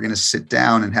 we're going to sit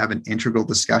down and have an integral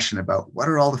discussion about what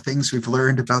are all the things we've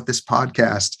learned about this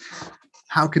podcast?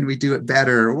 How can we do it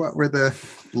better? What were the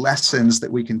lessons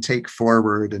that we can take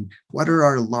forward? And what are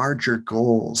our larger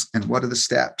goals? And what are the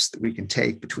steps that we can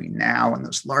take between now and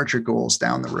those larger goals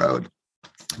down the road?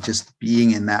 Just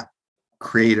being in that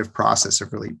creative process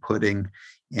of really putting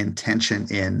intention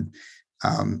in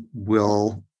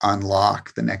will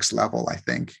unlock the next level, I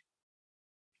think.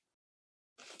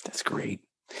 That's great.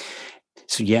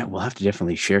 So yeah, we'll have to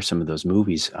definitely share some of those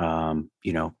movies.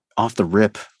 Off the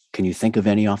rip, can you think of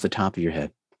any off the top of your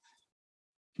head?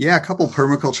 Yeah, a couple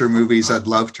permaculture movies I'd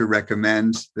love to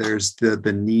recommend. There's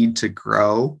the Need to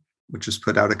Grow, which was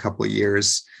put out a couple of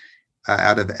years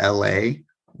out of LA.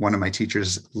 One of my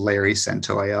teachers, Larry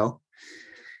Santoyo.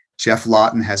 Jeff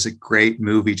Lawton has a great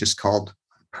movie just called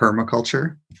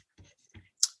Permaculture,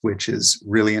 which is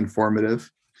really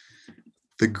informative.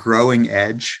 The Growing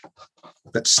Edge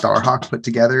that Starhawk put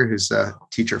together, who's a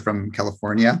teacher from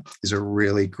California, is a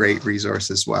really great resource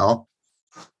as well.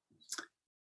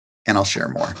 And I'll share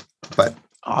more. But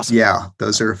awesome. Yeah,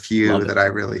 those are a few that I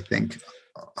really think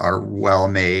are well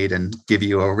made and give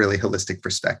you a really holistic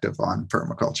perspective on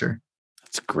permaculture.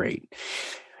 That's great.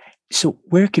 So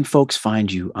where can folks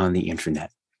find you on the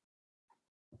internet?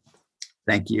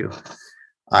 Thank you.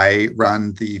 I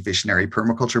run the Visionary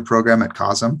Permaculture program at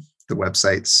COSM. The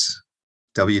website's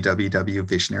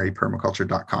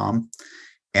www.visionarypermaculture.com.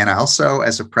 And I also,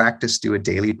 as a practice, do a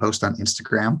daily post on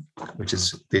Instagram, which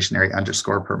is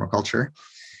visionary_permaculture.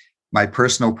 My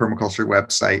personal permaculture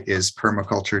website is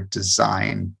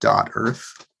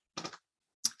permaculturedesign.earth.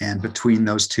 And between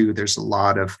those two, there's a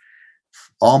lot of,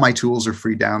 all my tools are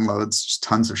free downloads. There's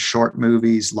tons of short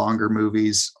movies, longer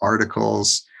movies,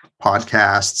 articles,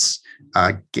 podcasts,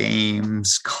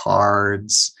 games,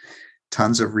 cards,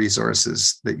 tons of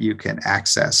resources that you can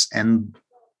access, and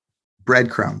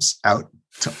breadcrumbs out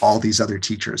to all these other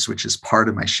teachers, which is part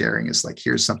of my sharing, is like,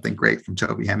 here's something great from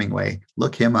Toby Hemingway.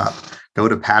 Look him up. Go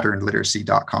to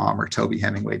patternliteracy.com or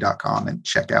tobyhemingway.com and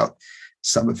check out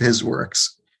some of his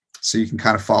works. So you can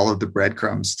kind of follow the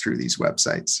breadcrumbs through these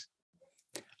websites.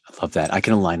 I love that. I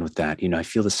can align with that. I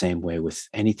feel the same way with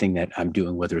anything that I'm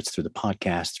doing, whether it's through the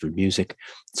podcast, through music.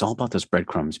 It's all about those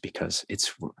breadcrumbs, because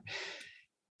it's,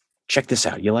 check this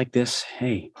out. You like this?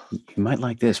 Hey, you might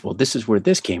like this. Well, this is where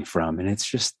this came from. And it's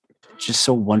just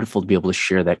so wonderful to be able to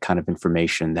share that kind of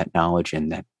information, that knowledge,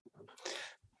 and that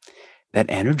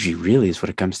energy really is what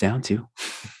it comes down to.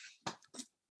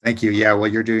 Thank you. Yeah,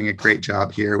 well, you're doing a great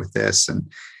job here with this.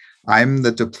 And I'm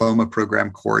the diploma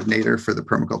program coordinator for the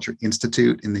Permaculture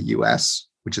Institute in the US,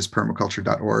 which is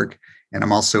permaculture.org. And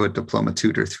I'm also a diploma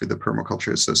tutor through the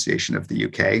Permaculture Association of the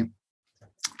UK,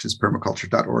 which is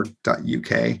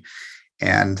permaculture.org.uk.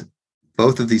 And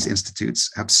both of these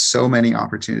institutes have so many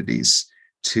opportunities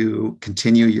to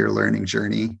continue your learning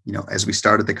journey. As we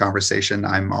started the conversation,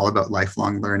 I'm all about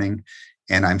lifelong learning,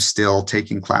 and I'm still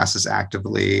taking classes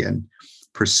actively and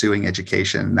pursuing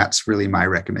education. That's really my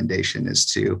recommendation, is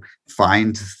to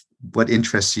find what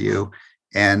interests you,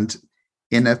 and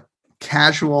in a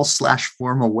casual /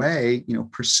 formal way,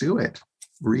 pursue it.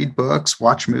 Read books,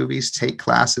 watch movies, take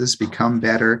classes, become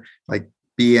better,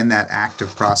 be in that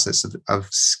active process of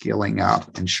skilling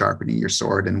up and sharpening your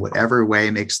sword in whatever way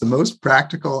makes the most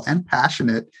practical and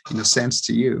passionate sense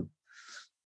to you.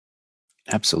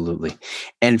 Absolutely.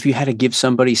 And if you had to give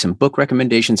somebody some book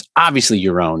recommendations, obviously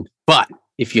your own, but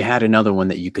if you had another one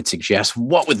that you could suggest,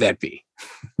 what would that be?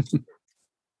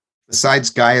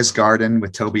 Besides Gaia's Garden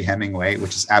with Toby Hemingway,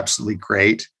 which is absolutely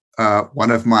great,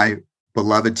 one of my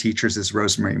beloved teachers is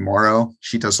Rosemary Morrow.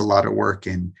 She does a lot of work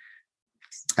in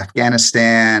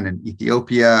Afghanistan and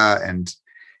Ethiopia, and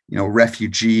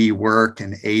refugee work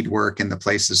and aid work in the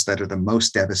places that are the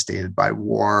most devastated by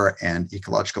war and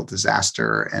ecological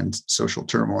disaster and social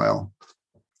turmoil.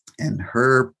 And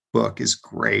her book is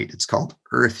great. It's called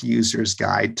Earth User's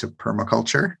Guide to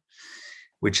Permaculture,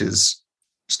 which is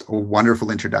just a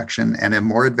wonderful introduction. And a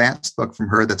more advanced book from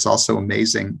her that's also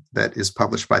amazing, that is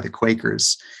published by the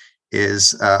Quakers,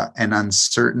 is An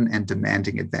Uncertain and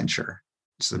Demanding Adventure.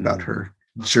 It's about her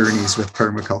journeys with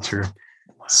permaculture.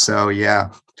 So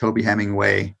yeah, Toby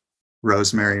Hemingway,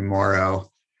 Rosemary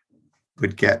Morrow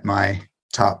would get my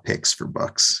top picks for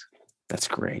books. That's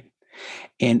great.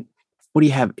 And what do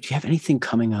you have? Do you have anything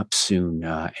coming up soon?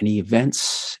 Any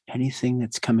events, anything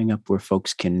that's coming up where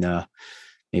folks can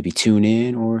maybe tune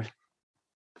in, or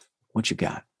what you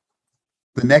got?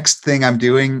 The next thing I'm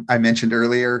doing, I mentioned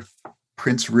earlier,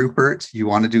 Prince Rupert. You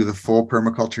want to do the full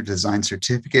permaculture design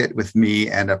certificate with me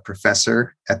and a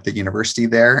professor at the university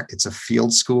there. It's a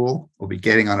field school. We'll be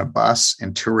getting on a bus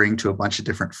and touring to a bunch of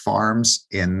different farms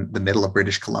in the middle of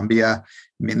British Columbia.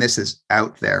 I mean, this is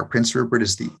out there. Prince Rupert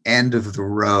is the end of the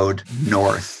road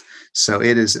north. So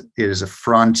it is a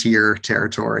frontier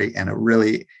territory and a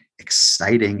really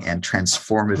exciting and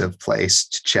transformative place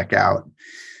to check out.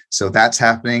 So that's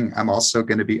happening. I'm also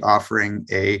going to be offering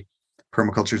a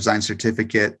permaculture design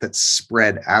certificate that's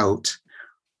spread out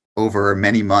over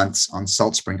many months on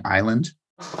Salt Spring Island.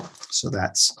 So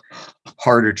that's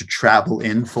harder to travel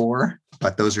in for,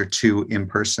 but those are 2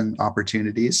 in-person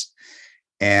opportunities.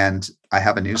 And I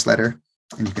have a newsletter,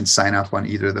 and you can sign up on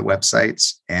either of the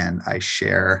websites, and I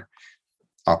share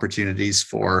opportunities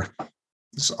for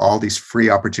all these free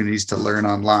opportunities to learn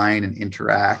online and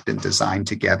interact and design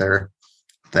together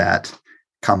that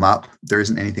come up. There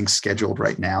isn't anything scheduled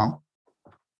right now,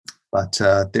 but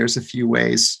there's a few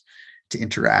ways to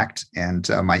interact. And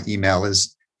my email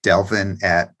is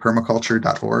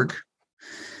delvin@permaculture.org.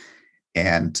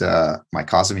 And my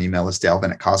COSM email is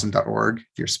delvin@cosm.org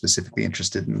if you're specifically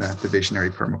interested in the Visionary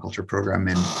Permaculture Program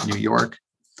in New York.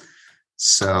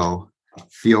 So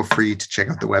feel free to check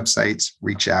out the websites,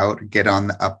 reach out, get on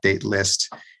the update list,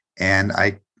 and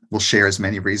I will share as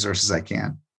many resources as I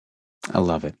can. I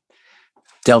love it.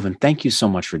 Delvin, thank you so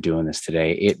much for doing this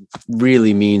today. It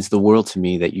really means the world to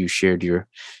me that you shared your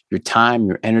time,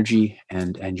 your energy,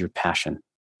 and your passion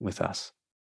with us.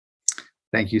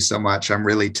 Thank you so much. I'm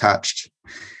really touched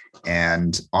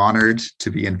and honored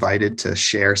to be invited to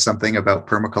share something about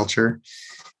permaculture.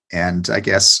 And I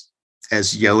guess,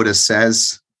 as Yoda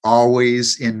says,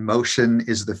 always in motion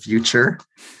is the future.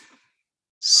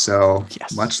 So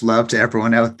yes. Much love to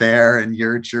everyone out there and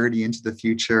your journey into the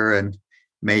future. And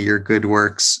may your good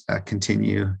works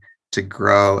continue to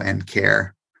grow and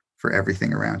care for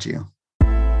everything around you.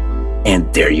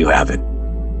 And there you have it.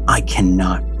 I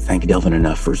cannot thank Delvin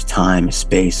enough for his time, his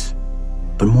space,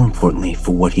 but more importantly,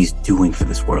 for what he's doing for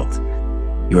this world.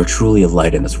 You are truly a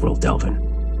light in this world, Delvin.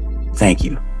 Thank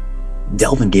you.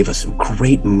 Delvin gave us some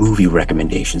great movie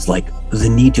recommendations like The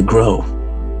Need to Grow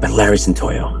by Larry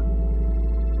Santoyo,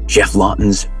 Jeff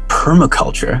Lawton's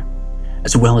Permaculture,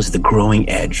 as well as The Growing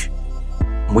Edge.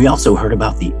 We also heard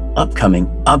about the upcoming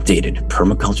updated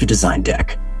Permaculture Design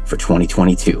Deck for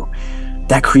 2022.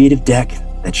 That creative deck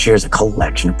that shares a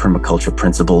collection of permaculture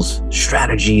principles,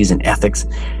 strategies, and ethics,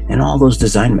 and all those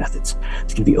design methods.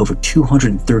 It's going to be over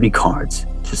 230 cards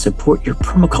to support your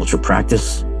permaculture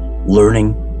practice,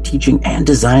 learning, teaching, and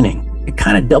designing. It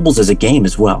kind of doubles as a game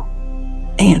as well.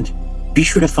 And be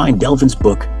sure to find Delvin's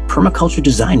book, Permaculture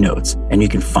Design Notes, and you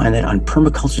can find that on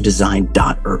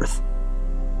permaculturedesign.earth.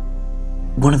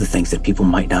 One of the things that people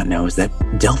might not know is that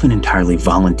Delvin entirely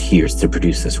volunteers to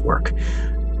produce this work.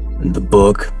 The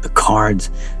book, the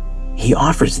cards, he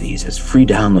offers these as free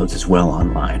downloads as well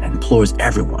online and implores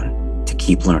everyone to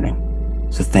keep learning.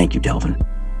 So thank you, Delvin.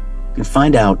 You can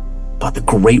find out about the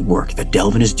great work that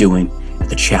Delvin is doing at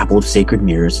the Chapel of Sacred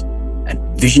Mirrors at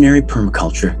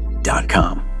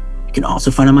visionarypermaculture.com. You can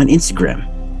also find him on Instagram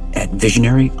at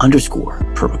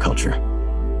visionary_permaculture.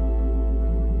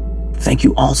 Thank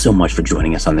you all so much for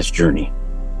joining us on this journey.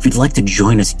 If you'd like to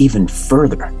join us even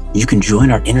further, you can join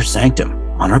our Inner Sanctum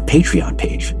on our Patreon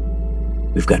page.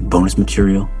 We've got bonus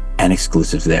material and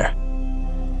exclusives there.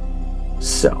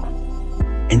 So,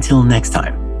 until next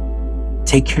time,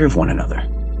 take care of one another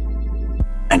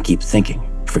and keep thinking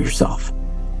for yourself.